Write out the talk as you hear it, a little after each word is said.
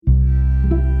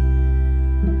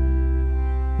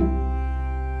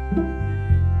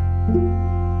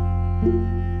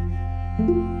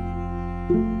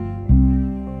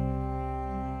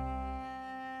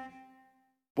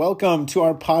Welcome to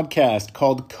our podcast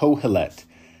called Kohelet.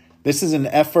 This is an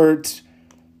effort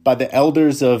by the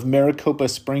elders of Maricopa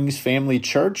Springs Family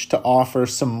Church to offer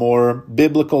some more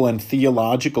biblical and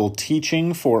theological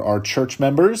teaching for our church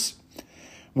members.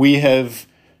 We have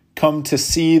come to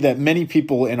see that many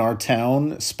people in our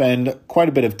town spend quite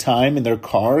a bit of time in their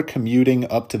car commuting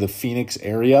up to the Phoenix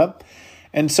area.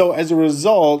 And so as a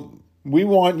result, we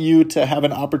want you to have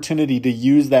an opportunity to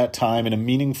use that time in a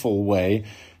meaningful way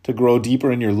to grow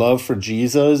deeper in your love for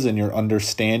Jesus and your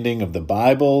understanding of the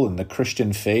Bible and the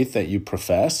Christian faith that you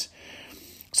profess.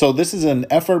 So this is an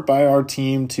effort by our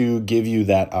team to give you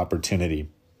that opportunity.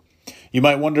 You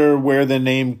might wonder where the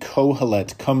name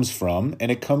Kohelet comes from,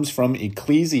 and it comes from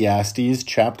Ecclesiastes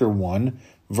chapter 1,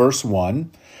 verse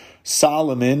 1.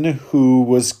 Solomon, who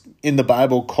was in the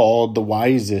Bible called the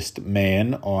wisest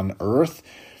man on earth,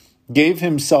 gave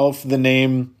himself the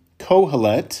name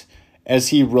Kohelet as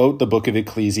he wrote the book of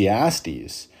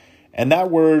Ecclesiastes. And that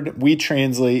word we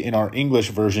translate in our English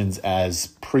versions as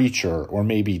preacher or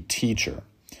maybe teacher.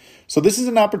 So this is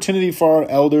an opportunity for our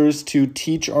elders to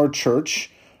teach our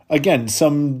church, again,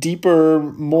 some deeper,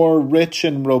 more rich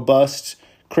and robust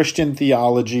Christian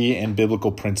theology and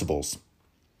biblical principles.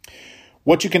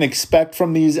 What you can expect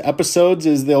from these episodes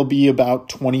is they'll be about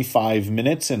 25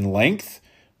 minutes in length.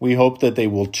 We hope that they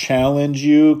will challenge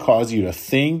you, cause you to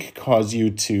think, cause you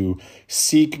to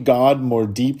seek God more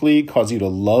deeply, cause you to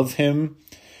love Him.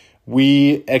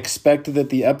 We expect that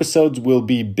the episodes will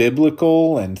be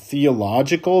biblical and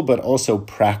theological, but also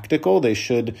practical. They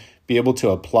should be able to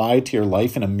apply to your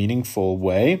life in a meaningful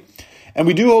way. And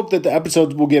we do hope that the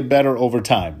episodes will get better over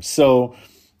time. So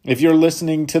if you're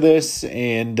listening to this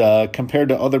and compared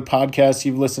to other podcasts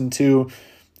you've listened to,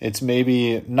 it's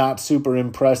maybe not super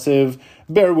impressive,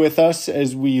 bear with us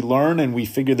as we learn and we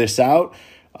figure this out.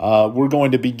 We're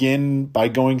going to begin by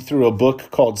going through a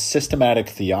book called Systematic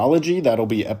Theology. That'll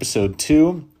be episode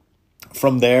 2.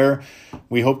 From there,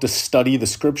 we hope to study the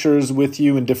scriptures with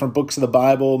you in different books of the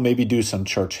Bible, maybe do some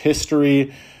church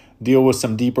history, deal with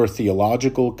some deeper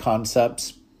theological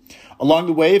concepts. Along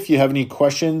the way, if you have any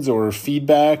questions or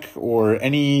feedback or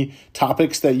any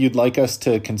topics that you'd like us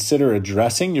to consider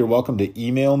addressing, you're welcome to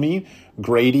email me,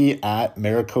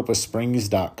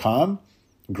 grady@maricopasprings.com,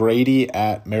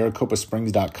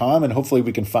 grady@maricopasprings.com, and hopefully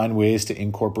we can find ways to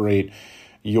incorporate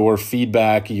your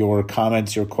feedback, your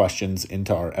comments, your questions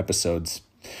into our episodes.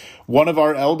 One of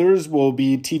our elders will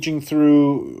be teaching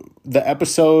through the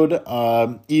episode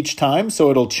each time,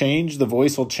 so it'll change. The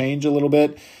voice will change a little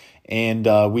bit. And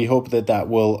we hope that that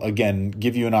will, again,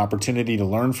 give you an opportunity to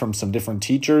learn from some different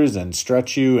teachers and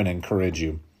stretch you and encourage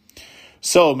you.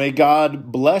 So may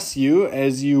God bless you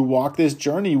as you walk this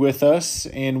journey with us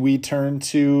and we turn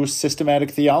to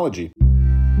systematic theology.